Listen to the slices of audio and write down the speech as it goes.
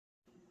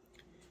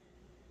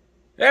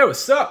Hey,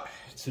 what's up?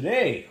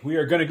 Today we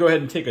are going to go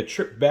ahead and take a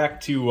trip back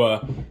to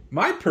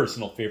my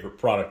personal favorite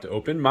product to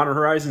open, Modern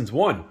Horizons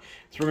 1.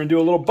 So we're going to do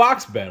a little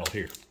box battle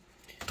here.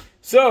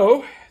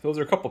 So, those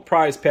are a couple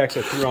prize packs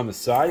I threw on the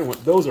side, and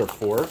what those are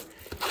for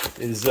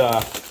is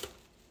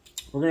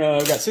we've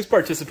got 6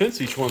 participants.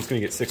 Each one's going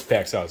to get 6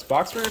 packs out of this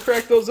box. We're going to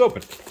crack those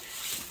open.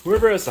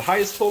 Whoever has the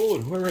highest total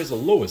and whoever has the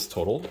lowest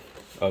total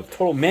of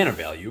total mana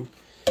value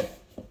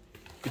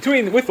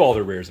with all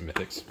their rares and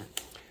mythics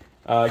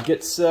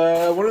gets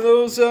one of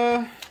those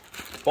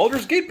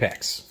Baldur's Gate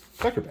packs,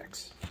 collector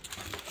packs.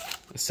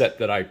 A set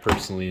that I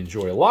personally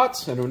enjoy a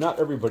lot. I know not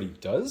everybody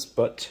does,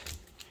 but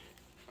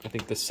I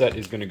think the set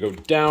is going to go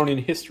down in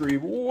history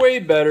way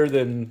better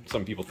than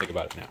some people think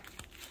about it now.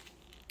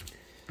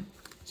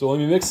 So let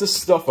me mix this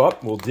stuff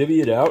up, we'll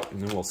divvy it out,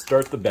 and then we'll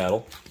start the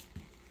battle.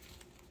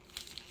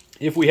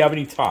 If we have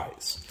any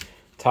ties.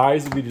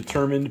 Ties will be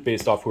determined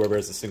based off whoever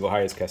has the single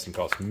highest casting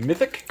cost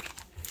mythic.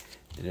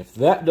 And if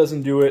that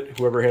doesn't do it,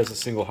 whoever has the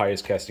single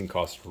highest casting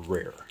cost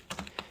rare.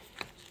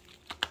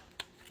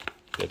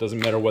 That doesn't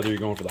matter whether you're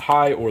going for the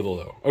high or the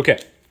low. Okay.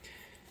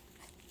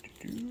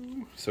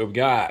 So we've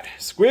got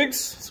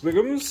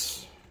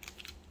Squigums.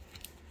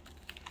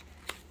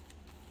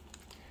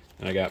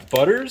 And I got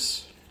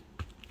Butters.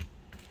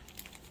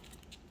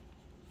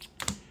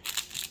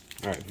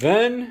 Alright,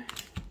 then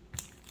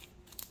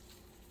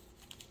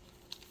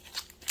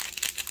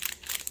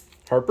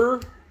Harper.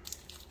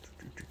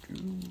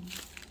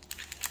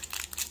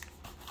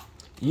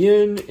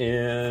 Ian,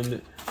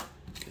 and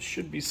this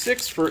should be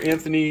 6 for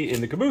Anthony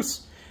in the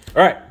caboose.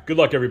 All right, good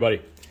luck, everybody.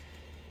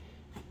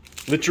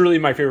 Literally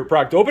my favorite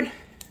product to open.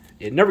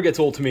 It never gets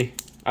old to me.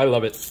 I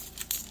love it.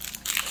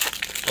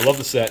 I love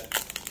the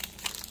set.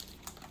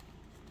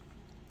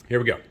 Here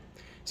we go.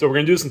 So we're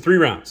going to do this in 3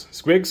 rounds.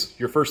 Squigs,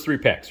 your first 3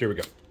 packs. Here we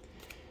go.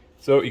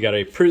 So you got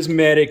a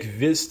Prismatic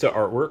Vista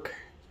artwork,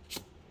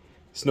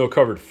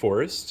 Snow-Covered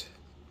Forest,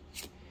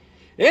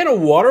 and a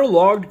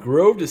Waterlogged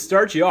Grove to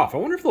start you off. I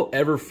wonder if they'll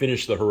ever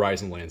finish the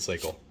Horizon Land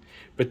cycle.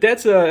 But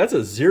that's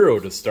a 0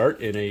 to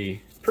start in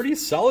a pretty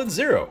solid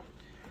 0.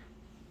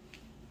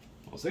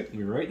 I'll say, let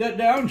me write that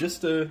down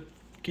just to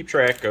keep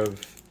track of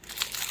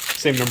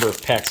same number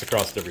of packs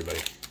across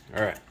everybody.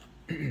 All right.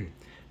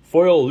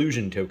 Foil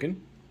Illusion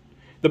Token.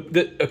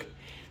 Okay.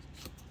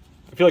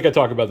 I feel like I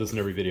talk about this in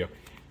every video.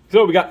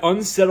 So we got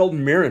Unsettled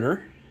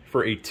Mariner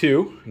for a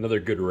 2.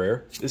 Another good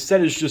rare. This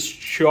set is just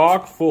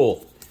chock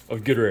full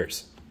of good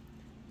rares.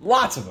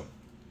 Lots of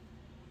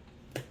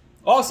them.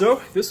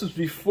 Also, this was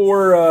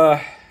before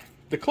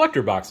the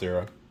collector box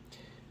era.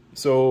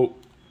 So,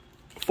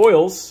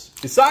 foils,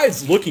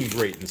 besides looking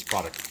great in this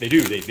product, they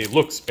do. They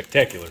look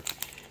spectacular.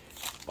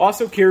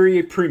 Also carry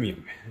a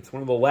premium. It's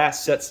one of the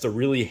last sets to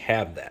really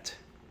have that.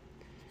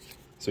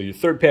 So your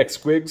 3rd pack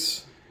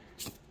Squigs.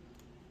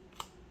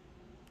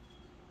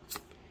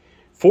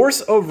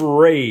 Force of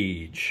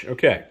Rage.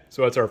 Okay,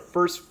 so that's our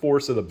first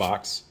force of the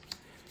box.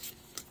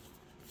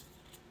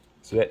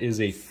 So that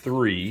is a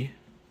 3.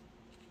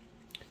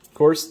 Of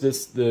course,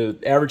 the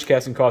average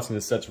casting cost in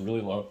this set's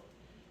really low.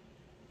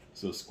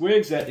 So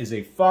Squigs, that is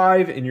a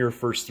 5 in your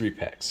first 3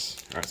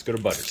 packs. All right, let's go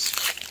to Butters.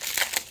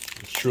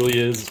 It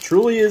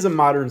truly is a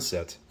modern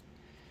set.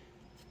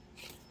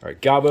 All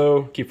right,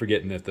 Gabo. Keep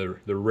forgetting that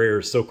the rare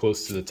is so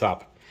close to the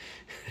top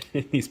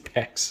in these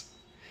packs.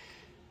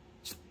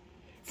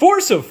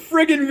 Force of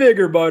friggin'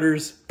 Vigor,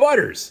 Butters.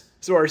 Butters.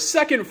 So our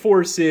second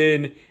force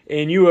in,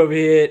 and you have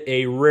hit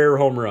a rare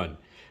home run.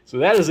 So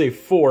that is a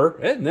 4,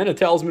 and then a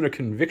Talisman of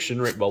Conviction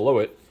right below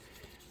it.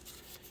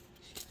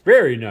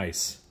 Very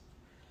nice.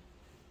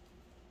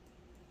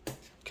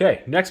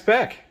 Okay, next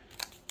pack.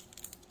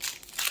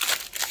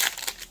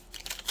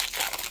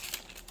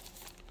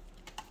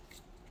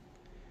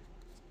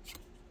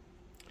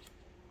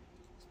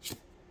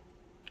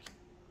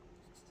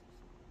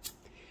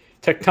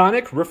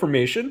 Tectonic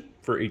Reformation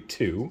for a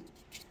 2.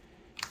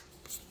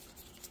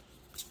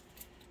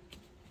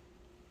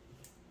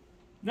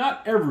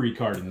 Not every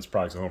card in this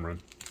product's a home run.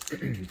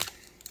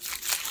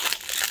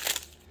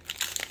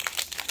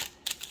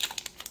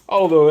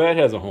 Although that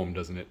has a home,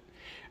 doesn't it?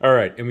 All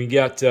right, and we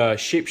got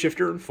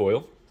Shapeshifter and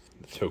Foil,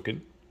 the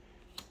token.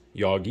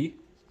 Yagi.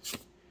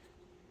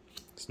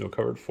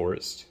 Snow-Covered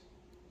Forest.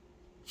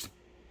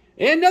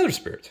 And Nether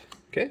Spirit.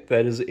 Okay,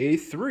 that is a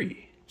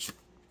 3.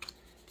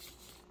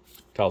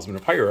 Talisman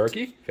of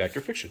Hierarchy, Fact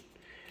or Fiction.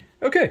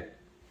 Okay,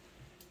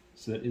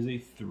 so that is a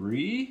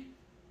 3.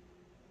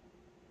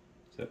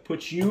 So that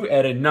puts you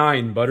at a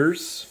 9,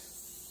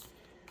 Butters.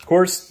 Of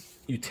course,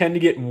 you tend to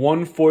get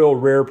 1 foil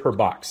rare per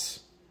box.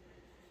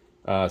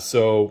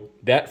 So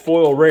that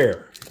foil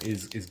rare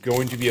is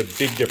going to be a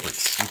big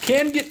difference. You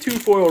can get 2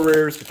 foil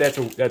rares, but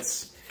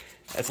that's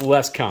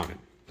less common.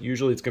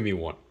 Usually it's going to be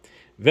 1.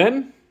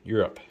 Then,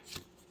 you're up.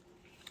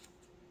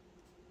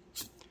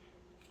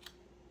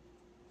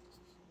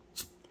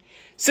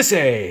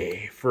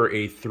 Sisay for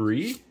a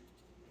 3.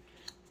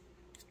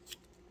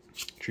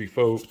 Tree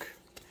Folk.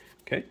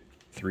 Okay,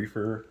 3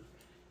 for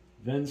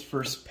Ven's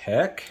first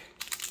pack.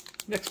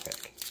 Next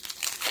pack.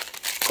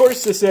 Of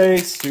course,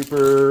 Sisay,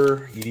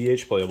 super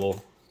EDH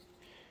playable.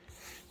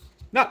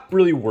 Not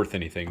really worth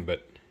anything,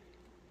 but...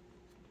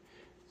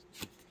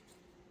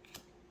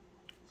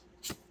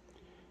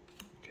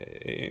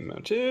 Okay,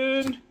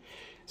 mounted.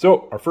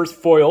 So, our first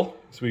foil.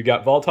 So we've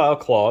got Volatile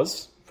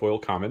Claws, foil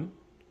common.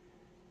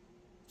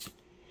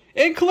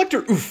 And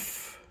Collector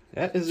Oof.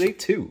 That is a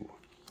 2.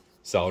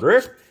 Solid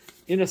rare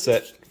in a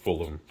set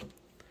full of them.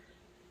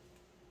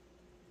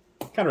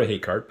 Kind of a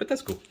hate card, but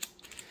that's cool.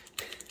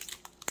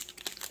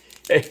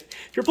 Hey,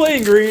 if you're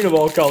playing green of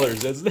all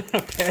colors, that's not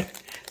a bad,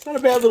 it's not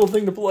a bad little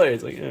thing to play.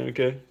 It's like,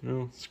 okay,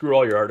 no, screw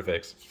all your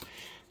artifacts.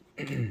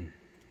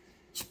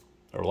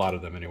 Or a lot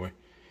of them, anyway.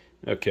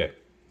 Okay.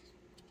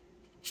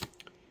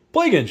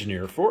 Plague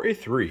Engineer for a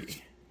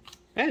 3.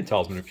 And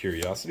Talisman of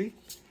Curiosity.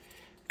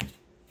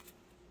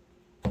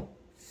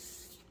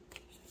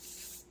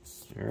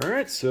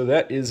 Alright, so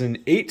that is an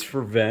 8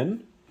 for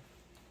Ven.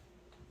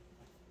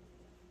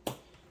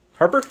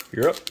 Harper,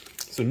 you're up.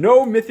 So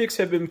no mythics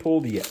have been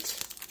pulled yet.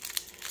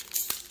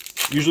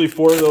 Usually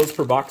 4 of those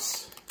per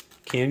box.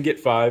 Can get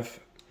 5.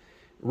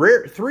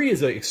 Rare 3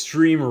 is an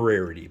extreme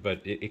rarity,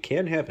 but it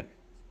can happen.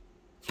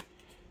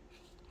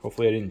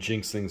 Hopefully I didn't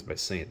jinx things by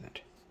saying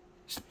that.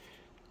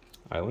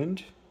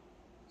 Island.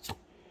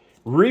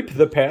 Reap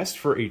the Past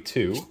for a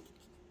 2.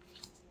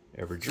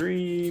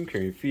 Everdream,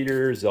 Carrion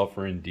Feeder,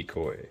 Zhalfirin,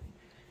 Decoy.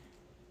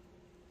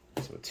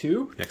 So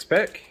 2. Next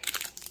pack.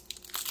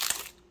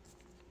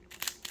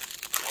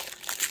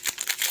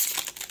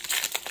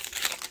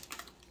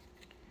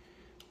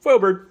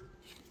 Foilbird.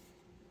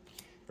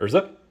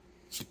 Urza.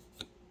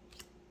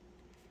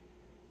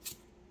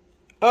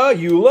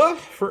 Eula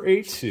for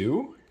a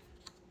 2.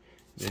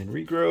 Then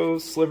Regrow,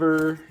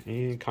 Sliver,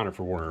 and Connor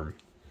for Worm.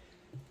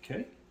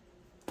 Okay.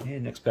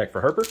 And next pack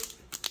for Harper.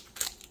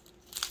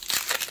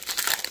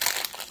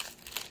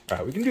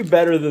 Alright, we can do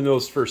better than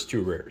those first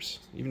 2 rares.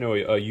 Even though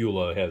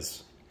Eula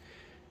has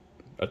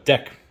a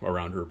deck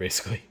around her,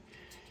 basically.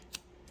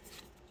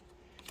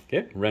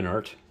 Okay,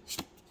 Renart.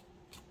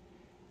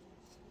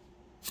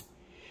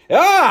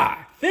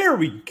 Ah! There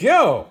we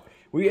go!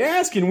 We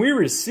ask and we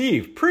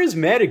receive.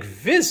 Prismatic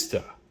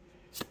Vista.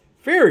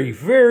 Very,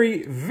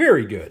 very,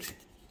 very good.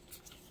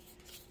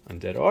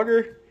 Undead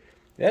Augur.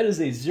 That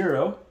is a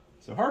 0.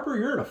 So Harper,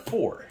 you're at a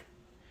 4.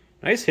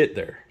 Nice hit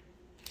there.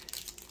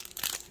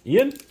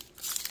 Ian?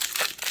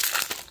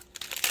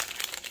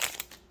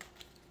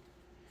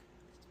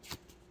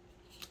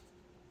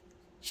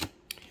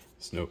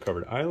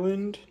 Snow-covered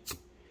Island.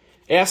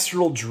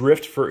 Astral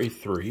Drift for a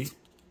 3.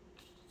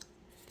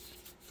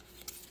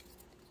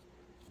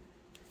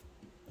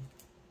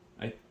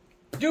 I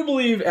do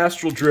believe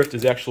Astral Drift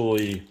is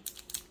actually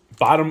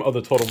bottom of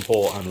the totem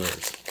pole on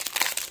rares.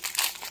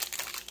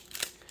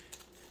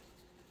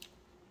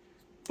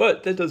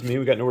 But that does mean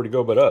we got nowhere to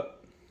go but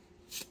up.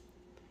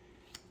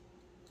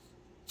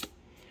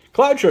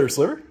 Cloud Shredder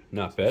Sliver,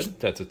 not bad.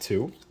 That's a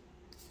 2.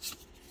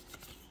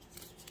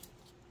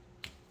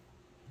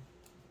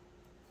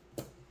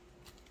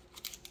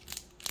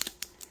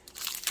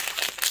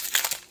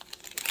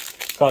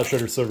 Cloud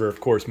Shredder Sliver, of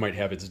course, might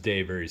have its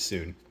day very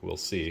soon. We'll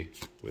see,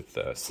 with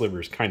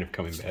Slivers kind of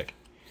coming back.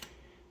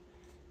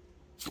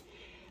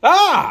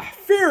 Ah!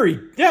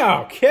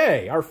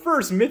 Okay, our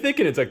first mythic,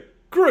 and it's a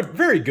good,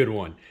 very good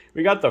one.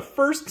 We got the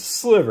first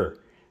Sliver.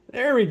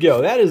 There we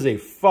go. That is a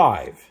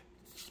 5.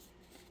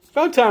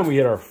 About time we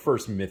hit our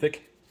first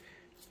mythic.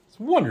 I was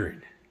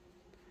wondering.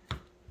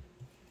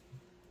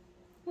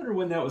 Wonder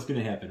when that was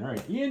going to happen. All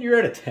right, Ian, you're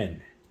at a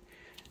 10.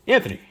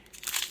 Anthony.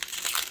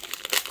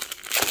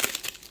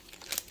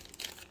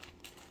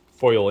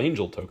 Foil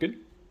Angel token.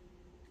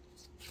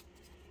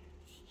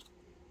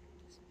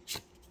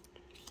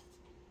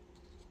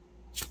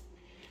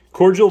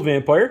 Cordial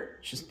Vampire.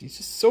 He's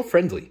just so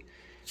friendly.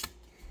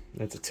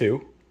 That's a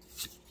 2.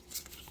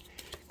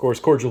 Of course,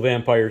 Cordial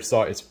Vampire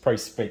saw its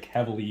price spike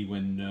heavily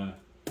when...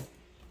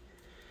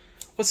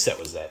 what set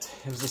was that?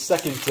 It was the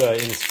second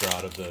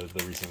Innistrad of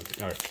the recent...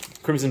 Alright,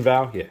 Crimson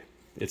Vow? Yeah.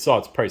 It saw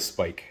its price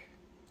spike.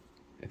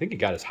 I think it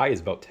got as high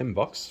as about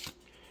 $10.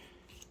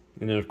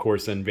 And then, of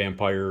course, then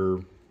Vampire...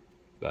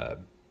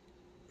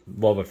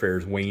 Love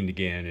Affairs waned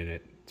again, and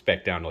it's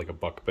back down to like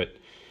 $1. But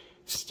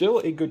still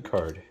a good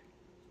card.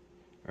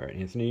 Alright,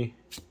 Anthony...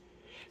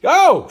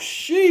 Oh,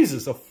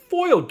 Jesus, a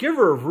foil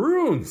Giver of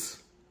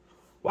Runes.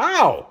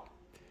 Wow.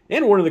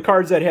 And one of the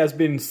cards that has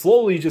been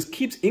slowly just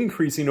keeps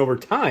increasing over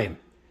time.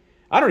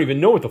 I don't even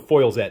know what the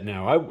foil's at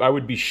now. I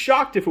would be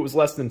shocked if it was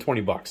less than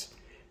 $20.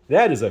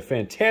 That is a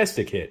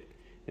fantastic hit.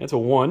 That's a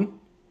 1.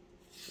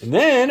 And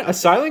then a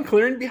Silent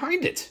Clearing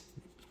behind it.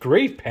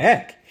 Great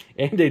pack.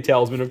 And a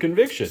Talisman of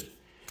Conviction.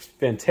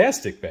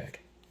 Fantastic pack.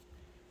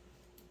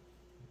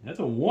 That's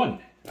a 1.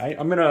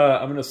 I'm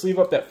gonna sleeve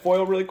up that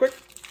foil really quick.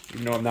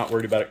 Even though I'm not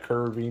worried about it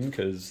curving,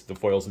 because the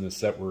foils in this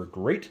set were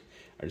great.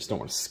 I just don't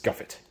want to scuff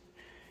it.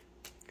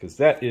 Because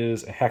that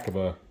is a heck of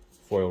a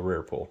foil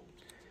rare pull.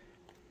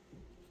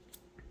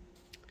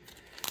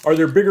 Are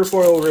there bigger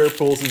foil rare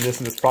pulls in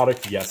this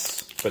product?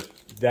 Yes. But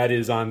that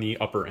is on the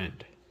upper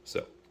end.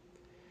 So.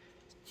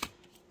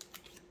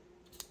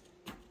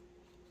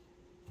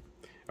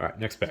 Alright,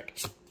 next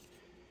pack.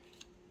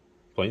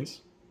 Plains.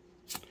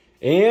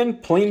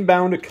 And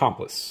Planebound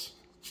Accomplice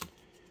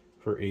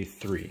for a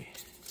 3.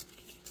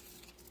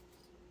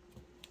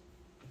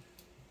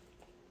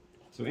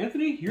 So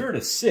Anthony, you're at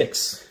a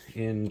 6,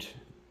 and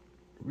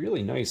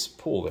really nice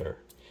pull there.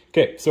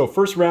 Okay, so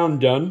first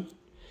round done.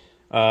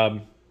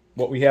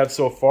 What we have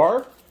so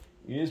far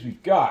is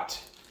we've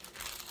got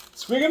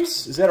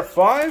Squigums is at a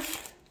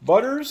 5,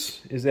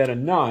 Butters is at a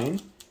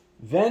 9,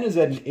 Ven is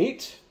at an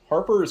 8,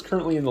 Harper is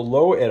currently in the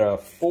low at a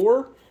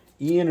 4,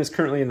 Ian is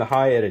currently in the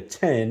high at a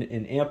 10,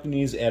 and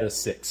Anthony's at a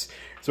 6.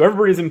 So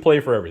everybody's in play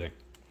for everything.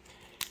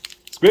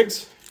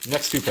 Squigs,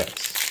 next 2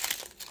 packs.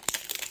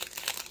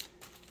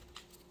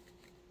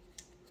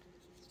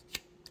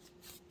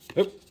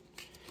 Oop.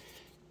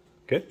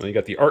 Okay, well you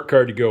got the art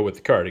card to go with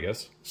the card, I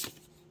guess.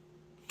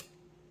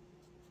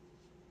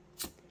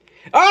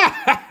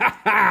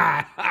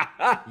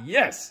 Ah!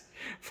 Yes!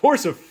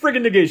 Force of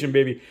friggin' negation,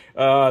 baby.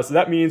 So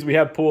that means we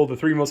have pulled the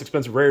 3 most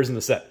expensive rares in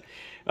the set.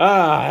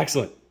 Ah,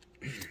 excellent.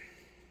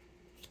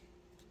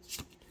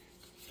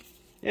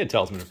 And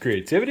Talisman of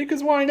Creativity,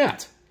 because why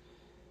not?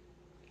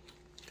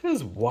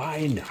 Because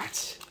why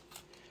not?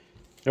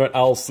 You know what,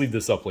 I'll sleeve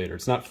this up later.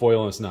 It's not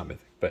foil and it's not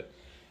mythic, but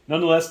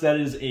nonetheless, that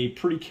is a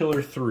pretty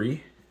killer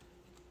 3.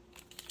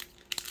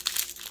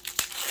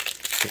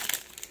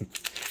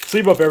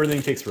 Sleeve up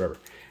everything, takes forever.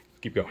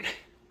 Keep going.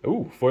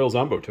 Ooh, foil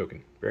Zombo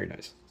token. Very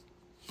nice.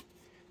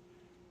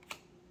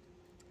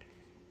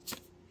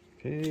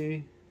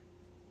 Okay.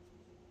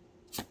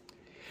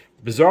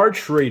 Bizarre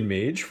Trade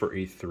Mage for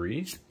a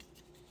 3.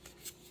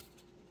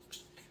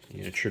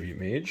 And a Tribute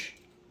Mage.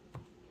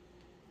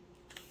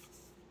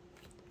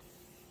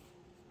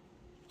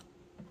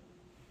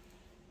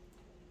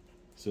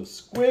 So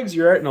Squigs,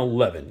 you're at an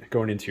 11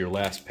 going into your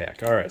last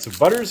pack. All right, so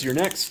Butters, you're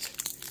next.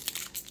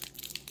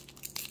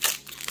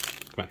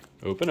 Come on,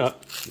 open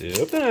up.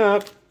 Open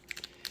up.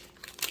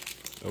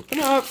 Open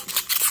up.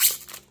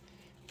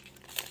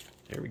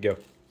 There we go.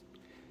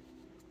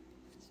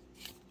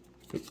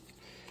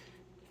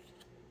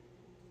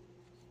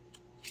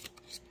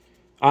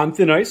 On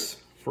Thin Ice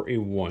for a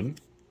 1.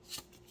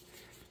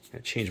 I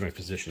changed my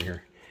position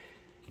here.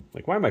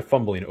 Like, why am I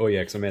fumbling? Oh,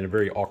 yeah, because I'm at a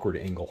very awkward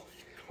angle.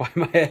 Why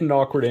am I at an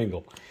awkward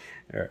angle?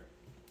 All right.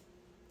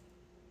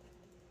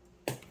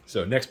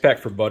 So, next pack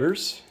for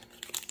Butters.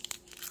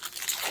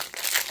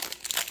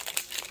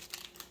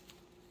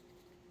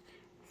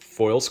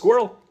 Foil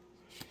Squirrel.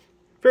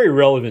 Very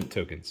relevant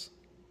tokens.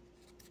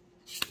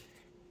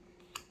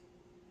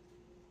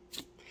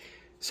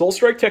 Soul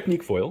Strike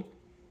Technique Foil.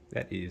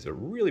 That is a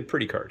really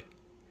pretty card.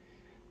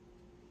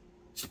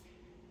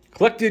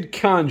 Collected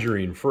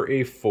Conjuring for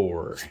a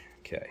 4.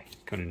 Okay,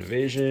 Cunning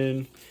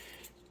Evasion.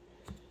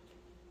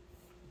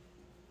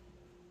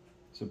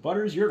 So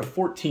Butters, you're at a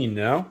 14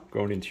 now,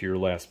 going into your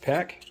last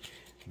pack.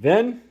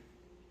 Then,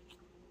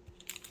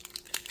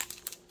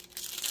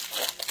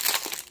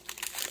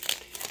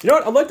 you know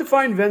what? I'd like to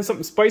find Ven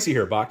something spicy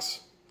here,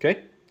 box.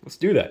 Okay, let's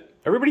do that.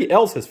 Everybody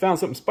else has found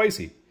something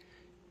spicy.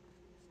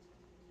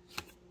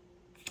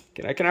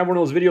 Can I have one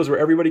of those videos where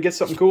everybody gets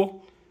something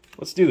cool?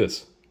 Let's do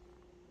this.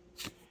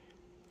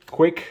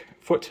 Quake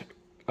Foot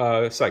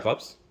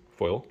Cyclops,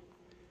 foil.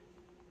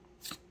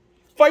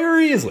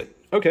 Fiery Islet.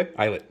 Okay,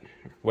 Islet.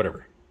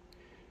 Whatever.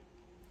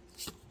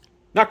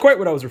 Not quite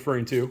what I was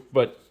referring to,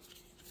 but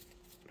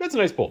that's a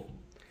nice pull.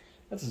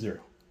 That's a 0.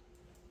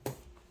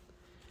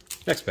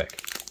 Next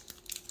pack.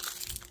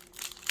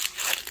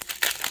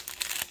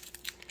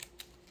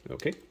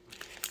 Okay.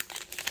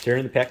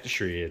 Tearing the pack to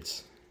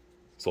shreds.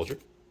 Soldier.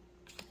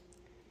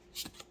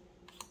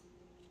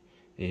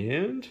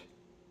 And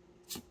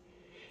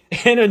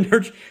a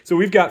nurture. So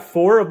we've got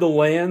 4 of the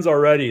lands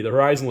already, the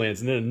Horizon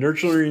lands, and then a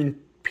Nurturing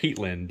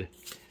Peatland.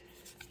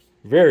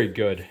 Very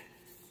good.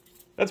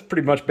 That's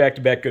pretty much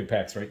back-to-back good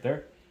packs right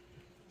there.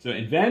 So,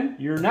 and Ven,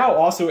 you're now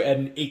also at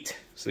an 8.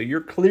 So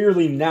you're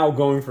clearly now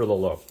going for the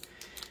low.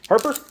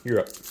 Harper, you're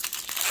up.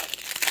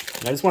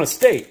 And I just want to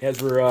state,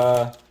 as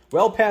we're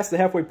well past the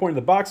halfway point of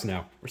the box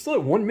now, we're still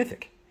at 1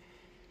 mythic.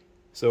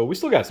 So we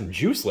still got some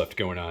juice left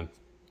going on.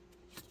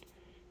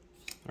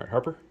 All right,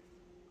 Harper.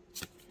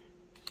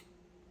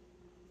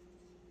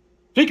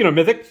 Speaking of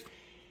mythic,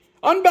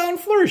 Unbound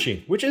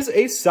Flourishing, which is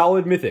a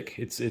solid mythic.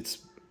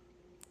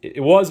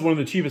 It was one of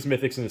the cheapest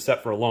mythics in the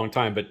set for a long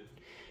time, but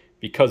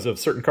because of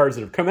certain cards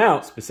that have come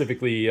out,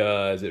 specifically,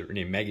 is it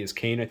named Magia's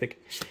Cane, I think?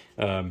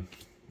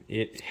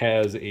 It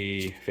has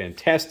a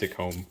fantastic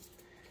home.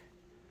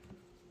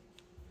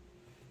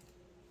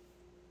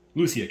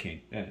 Lucia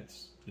Cane.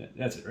 That's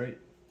it, right?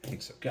 I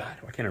think so. God,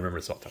 why can't I remember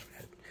this off the top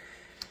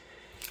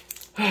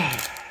of my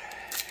head?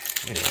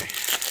 Anyway.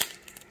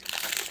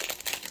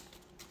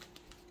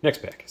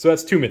 Next pack. So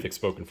that's 2 mythics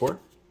spoken for.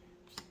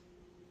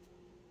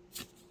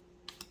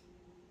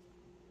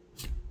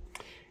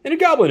 And a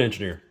Goblin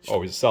Engineer.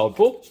 Always a solid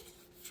pull.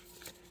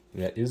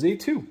 That is a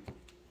 2.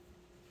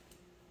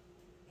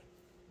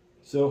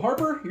 So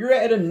Harper, you're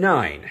at a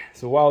 9.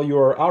 So while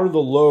you're out of the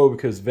low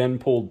because Ven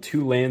pulled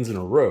 2 lands in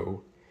a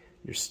row,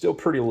 you're still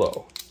pretty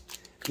low.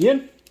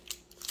 Ian?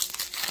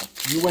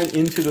 you went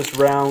into this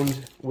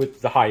round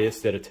with the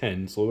highest at a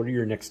 10. So what are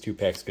your next 2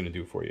 packs going to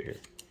do for you here?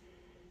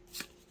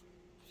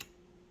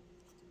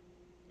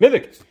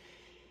 Mythic.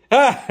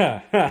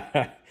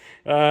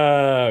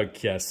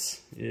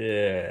 Guess.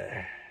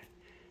 Yeah.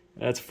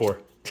 That's 4.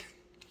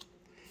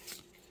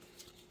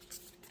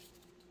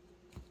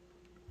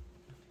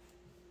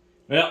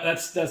 Well,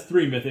 that's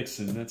 3 mythics,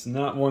 and that's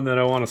not one that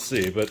I want to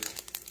see, but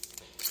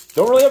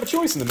don't really have a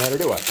choice in the matter,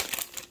 do I?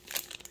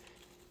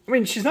 I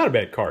mean, she's not a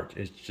bad card.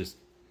 It's just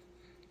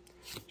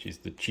she's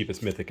the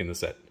cheapest mythic in the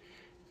set.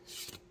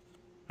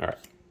 All right,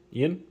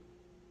 Ian.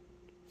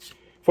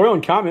 Foil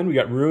uncommon, we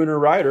got Ruination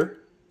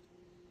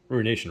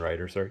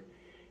Rider, sorry.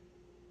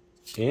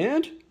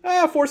 And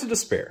Force of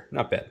Despair,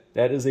 not bad.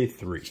 That is a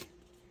 3.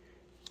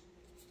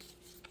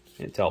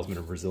 And Talisman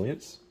of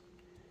Resilience.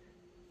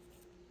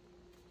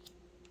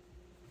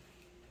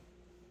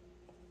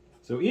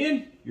 So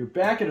Ian, you're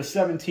back at a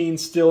 17,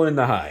 still in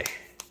the high.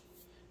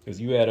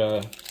 Because you had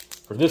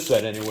for this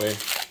set anyway,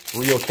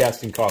 real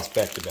casting costs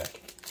back to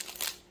back.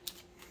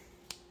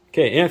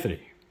 Okay, Anthony.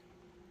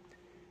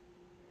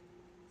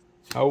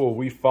 How will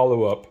we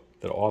follow up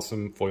that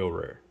awesome foil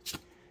rare?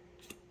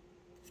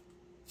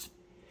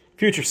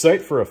 Future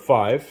Sight for a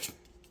 5.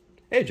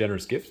 Hey,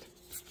 generous gift.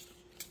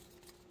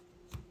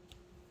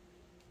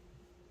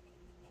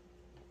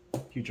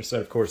 Future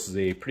Sight, of course, is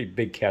a pretty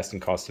big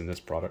casting cost in this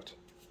product.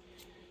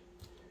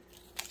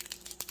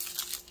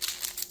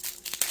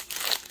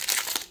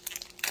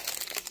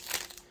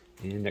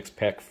 And next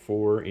pack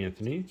for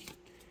Anthony.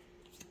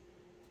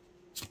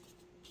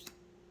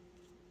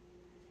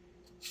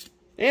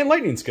 And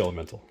Lightning Skill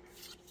Elemental.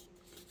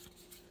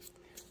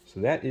 So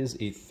that is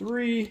a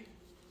 3.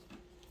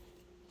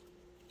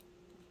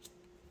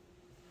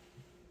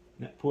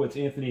 That puts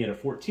Anthony at a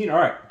 14. All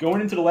right,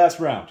 going into the last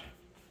round.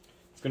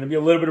 It's going to be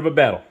a little bit of a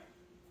battle.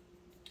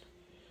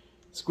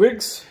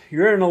 Squigs,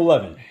 you're at an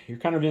 11. You're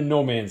kind of in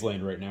no man's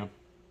land right now.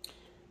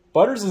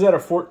 Butters is at a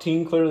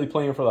 14, clearly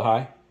playing for the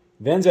high.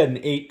 Ven's at an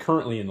 8,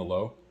 currently in the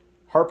low.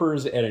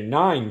 Harper's at a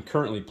 9,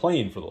 currently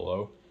playing for the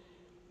low.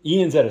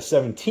 Ian's at a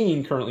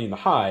 17, currently in the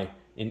high.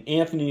 And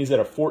Anthony's at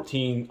a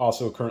 14,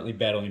 also currently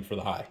battling for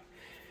the high.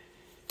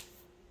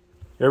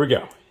 There we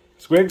go.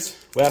 Squigs,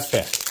 last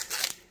pack.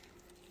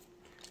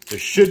 There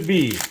should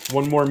be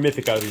one more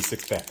mythic out of these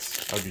 6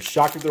 packs. I would be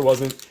shocked if there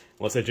wasn't,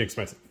 unless I jinx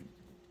myself.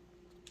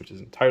 Which is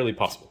entirely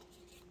possible.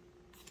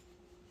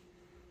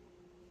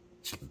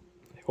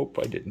 I hope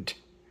I didn't.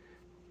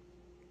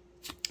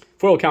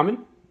 Foil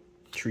common,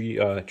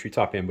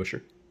 Treetop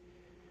Ambusher.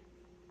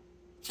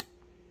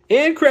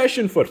 And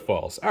Crashing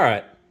Footfalls. All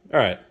right.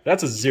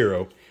 That's a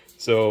 0.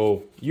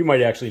 So you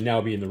might actually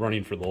now be in the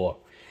running for the low.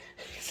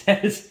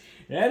 that is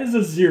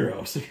a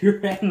 0. So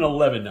you're at an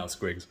 11 now,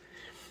 Squigs.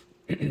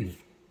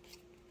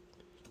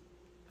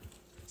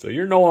 So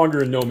you're no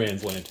longer in no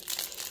man's land.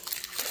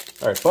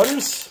 All right,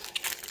 Butters.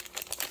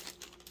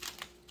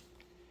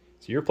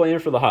 So you're playing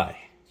for the high.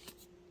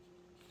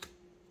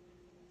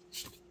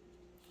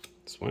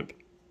 Swimp.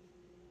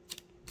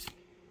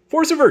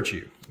 Force of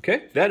Virtue.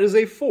 Okay, that is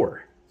a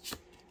 4.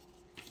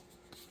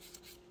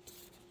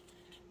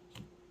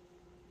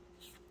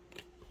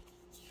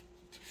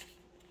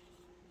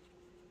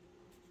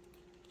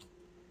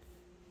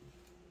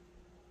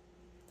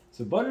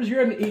 So Butters,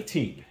 you're at an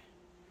 18.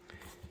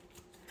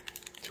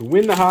 To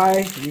win the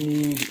high, you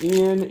need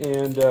Ian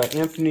and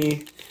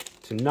Anthony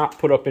to not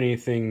put up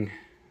anything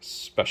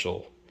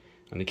special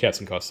on the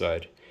casting cost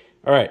side.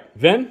 All right,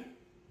 Ven,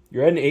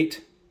 you're at an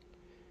 8.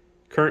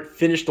 Current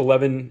finished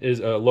 11 is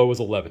low is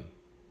 11.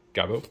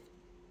 Gabo.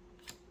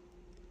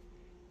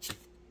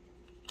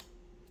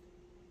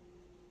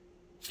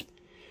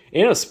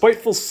 And a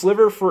Spiteful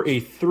Sliver for a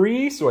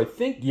 3. So I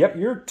think, yep,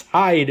 you're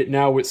tied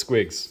now with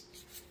Squigs.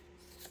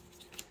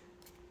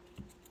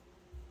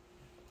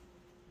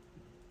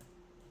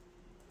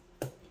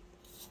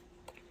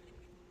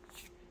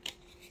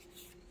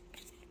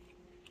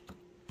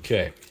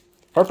 Okay.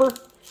 Harper,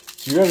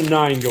 so you're at a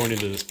 9 going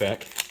into this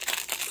pack.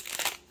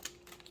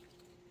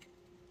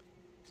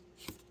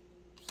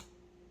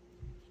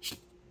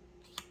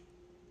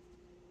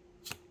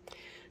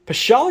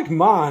 Pashalik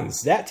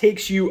Mons, that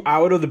takes you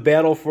out of the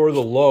battle for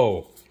the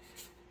low.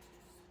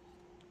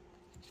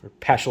 Or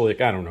Pashalik,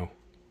 I don't know.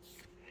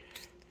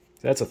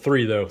 That's a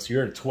 3 though, so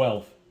you're at a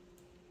 12.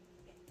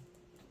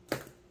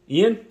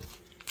 Ian,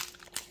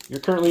 you're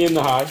currently in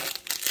the high.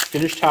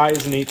 Finished high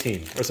is an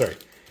 18. Oh, sorry.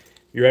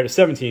 You're at a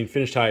 17,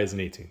 finished high is an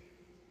 18.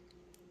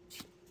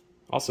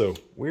 Also,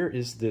 where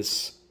is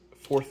this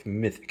 4th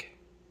mythic?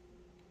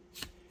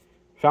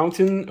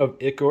 Fountain of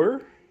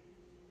Ichor.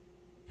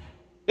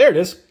 There it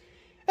is.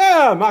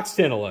 Ah, Mox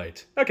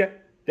Tantalite. Okay.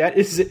 That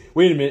is it.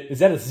 Wait a minute. Is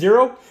that a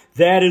 0?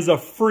 That is a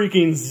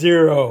freaking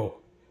 0.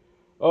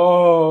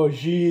 Oh,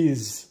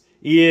 jeez.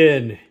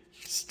 Ian,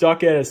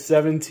 stuck at a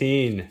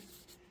 17.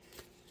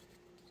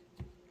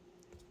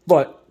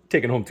 But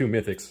taking home 2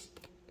 mythics.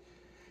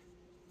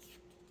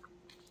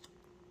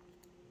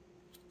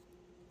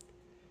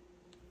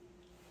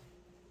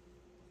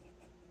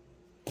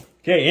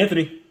 Okay,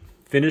 Anthony.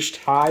 Finished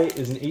high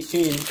is an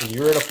 18, and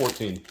you're at a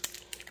 14.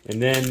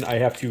 And then I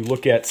have to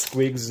look at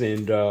Squigs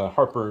and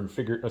Harper and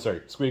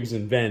Squigs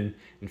and Ven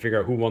and figure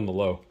out who won the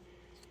low.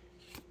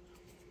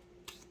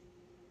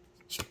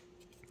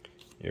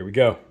 Here we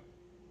go.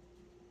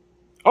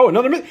 Oh,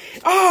 another mythic.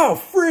 Oh,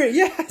 free,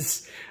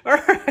 yes. All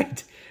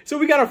right. So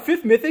we got our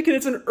 5th mythic, and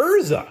it's an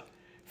Urza.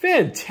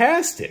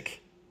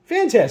 Fantastic.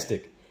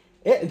 Fantastic.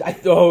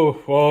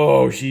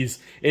 Jeez.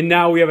 And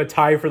now we have a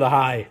tie for the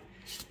high.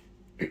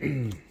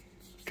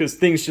 Because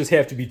things just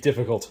have to be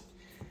difficult.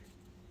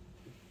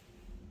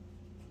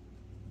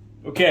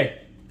 Okay.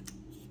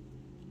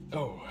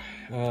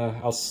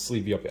 I'll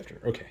sleeve you up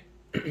after. Okay.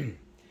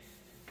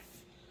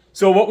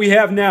 So what we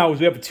have now is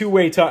we have a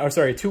two-way tie.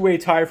 A two-way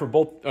tie for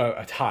both.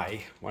 A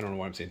tie. I don't know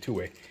why I'm saying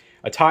two-way.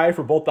 A tie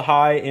for both the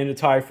high and a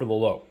tie for the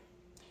low.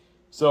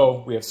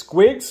 So we have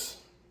Squigs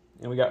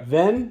and we got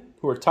Ven,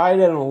 who are tied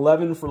at an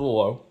 11 for the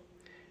low.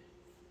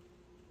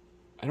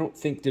 I don't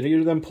think, did either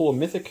of them pull a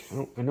mythic?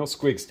 I know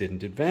Squigs didn't.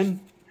 Did Ven?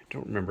 I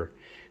don't remember.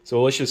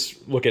 So let's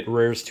just look at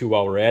rares too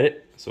while we're at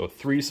it. So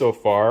 3 so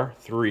far.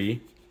 3,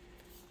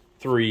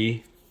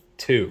 3,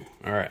 2.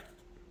 All right.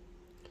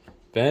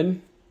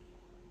 Ven.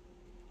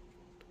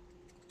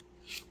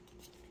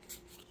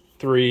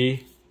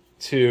 3,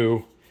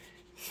 2,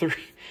 3.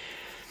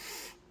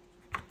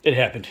 It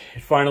happened.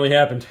 It finally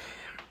happened.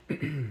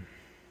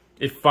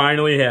 It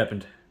finally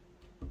happened.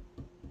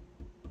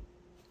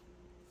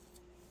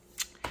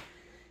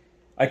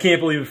 I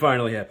can't believe it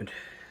finally happened.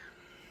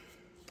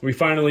 We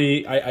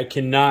finally,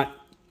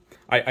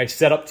 I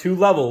set up 2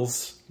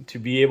 levels to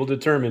be able to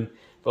determine,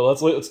 but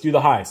let's do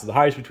the high. So the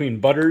high is between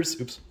Butters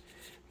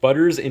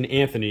and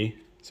Anthony.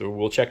 So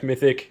we'll check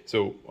Mythic.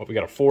 So we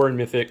got a 4 in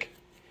Mythic,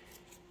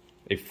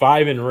 a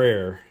 5 in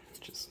Rare,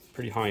 which is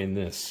pretty high in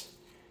this.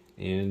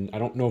 And I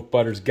don't know if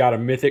Butters got a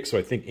Mythic, so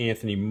I think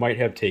Anthony might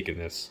have taken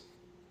this.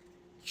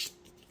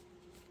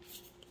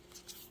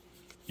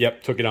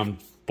 Yep, took it on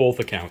both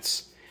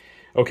accounts.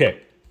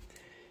 Okay.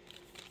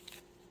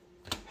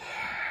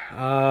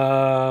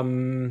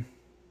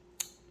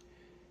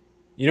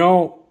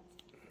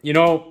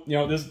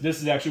 This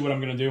is actually what I'm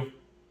gonna do.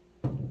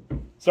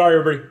 Sorry,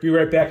 everybody. Be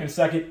right back in a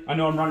second. I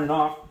know I'm running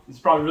off. It's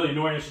probably really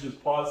annoying. I should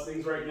just pause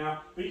things right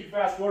now. But you can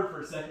fast forward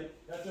for a second.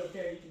 That's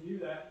okay. You can do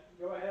that.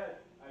 Go ahead.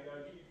 I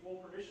gotta give you full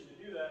permission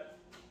to do that.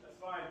 That's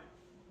fine.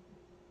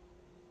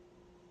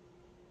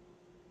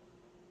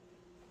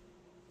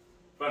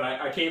 But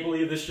I can't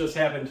believe this just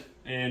happened.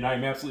 And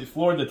I'm absolutely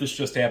floored that this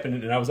just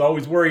happened. And I was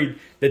always worried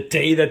the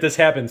day that this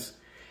happens.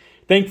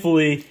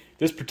 Thankfully,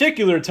 this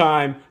particular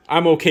time,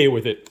 I'm okay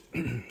with it.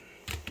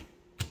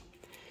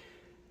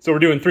 So we're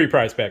doing 3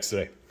 prize packs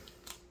today.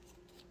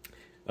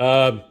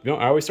 I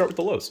always start with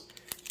the lows.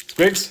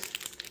 Squigs.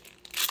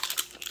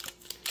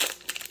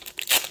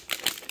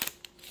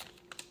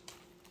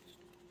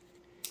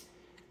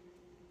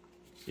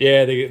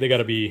 Yeah, they got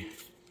to be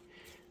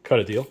cut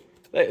a deal.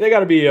 They got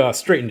to be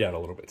straightened out a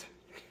little bit.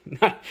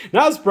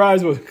 Not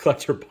surprised with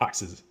collector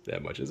boxes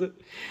that much, is it?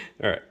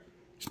 All right.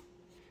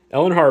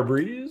 Ellen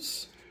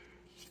Hargreaves.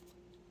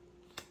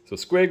 So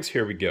Squigs,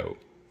 here we go.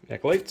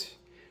 Acolyte.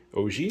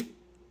 OG.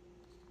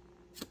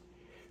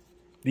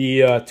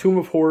 The Tomb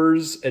of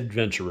Horrors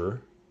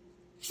Adventurer.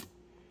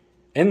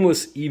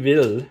 Endless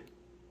Evil.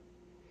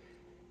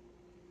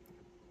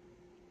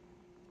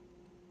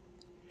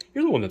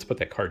 You're the one that's put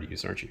that card to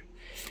use, aren't you?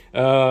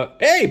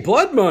 Hey,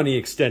 Blood Money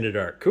Extended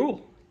Art.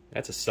 Cool.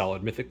 That's a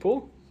solid mythic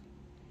pull.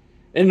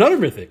 And another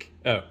mythic.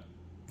 Oh,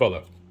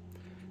 Volo.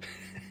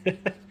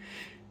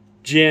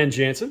 Jan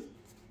Jansen.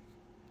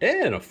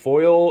 And a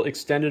foil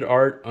extended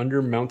art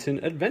Under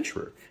Mountain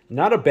Adventurer.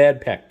 Not a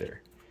bad pack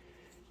there.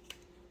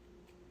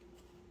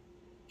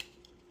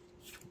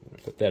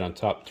 Put that on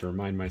top to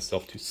remind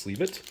myself to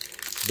sleeve it.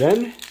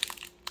 Then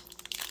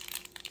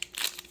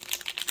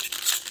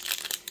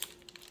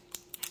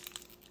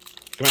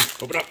come on,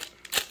 open up.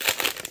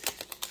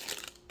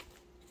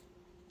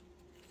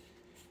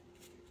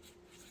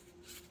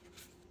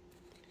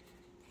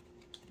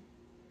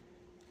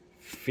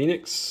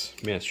 Phoenix,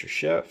 Master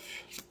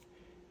Chef,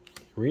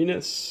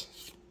 Renus,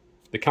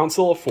 the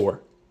Council of Four,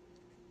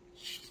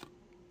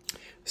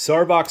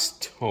 Sarvok's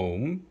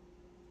Tome,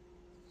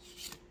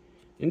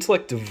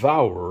 Intellect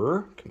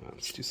Devourer. Come on,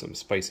 let's do something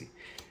spicy.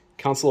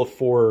 Council of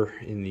Four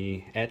in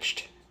the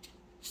etched.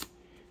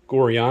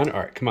 Gorion.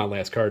 All right, come on,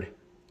 last card.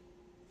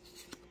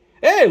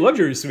 Hey,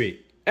 Luxury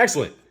Suite.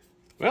 Excellent.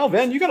 Well,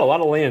 Ven, you got a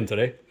lot of land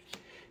today.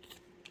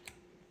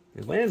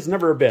 And land's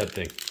never a bad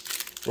thing.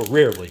 Or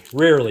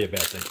rarely a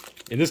bad thing.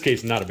 In this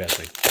case, not a bad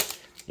thing.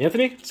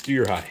 Anthony, let's do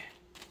your high.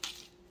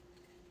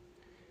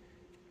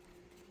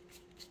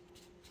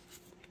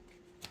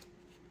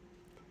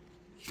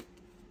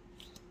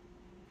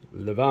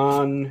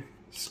 Levan,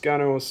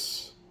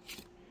 Skanos,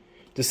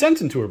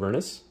 Descent into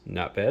Avernus,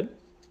 not bad.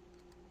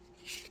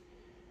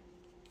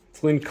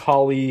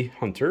 Tlinkali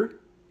Hunter.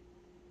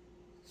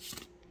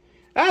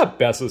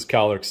 Basilisk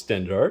Collar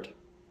Extended Art.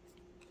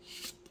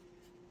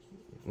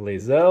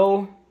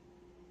 Lae'zel.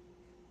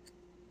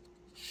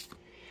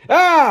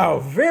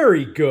 Oh,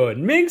 very good.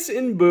 Minx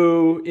and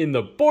Boo in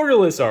the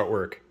borderless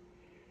artwork.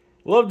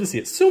 Love to see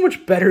it. So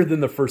much better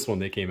than the first one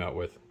they came out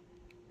with.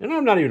 And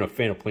I'm not even a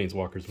fan of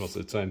Planeswalkers most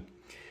of the time.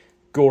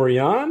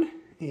 Gorion,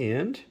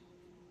 and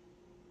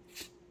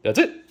that's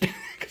it,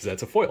 because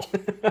that's a foil.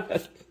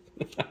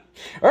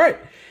 All right.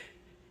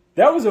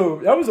 That was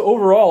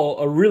overall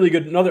a really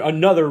good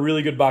another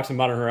really good box of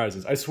Modern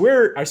Horizons. I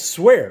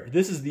swear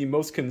this is the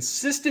most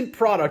consistent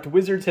product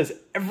Wizards has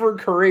ever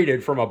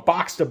created from a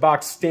box to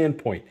box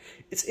standpoint.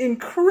 It's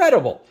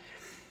incredible.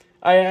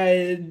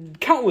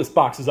 Countless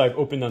boxes I've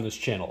opened on this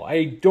channel.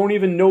 I don't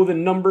even know the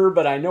number,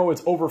 but I know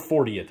it's over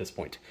 40 at this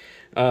point.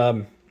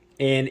 And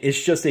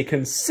it's just a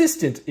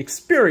consistent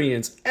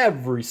experience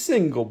every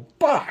single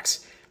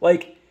box.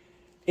 Like,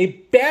 a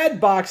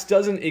bad box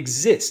doesn't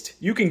exist.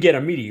 You can get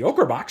a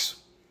mediocre box.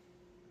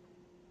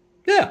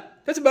 Yeah,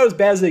 that's about as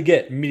bad as they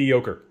get,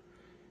 mediocre.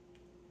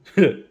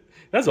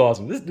 That's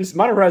awesome. This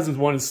Modern Horizons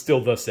 1 is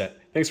still the set.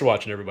 Thanks for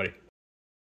watching, everybody.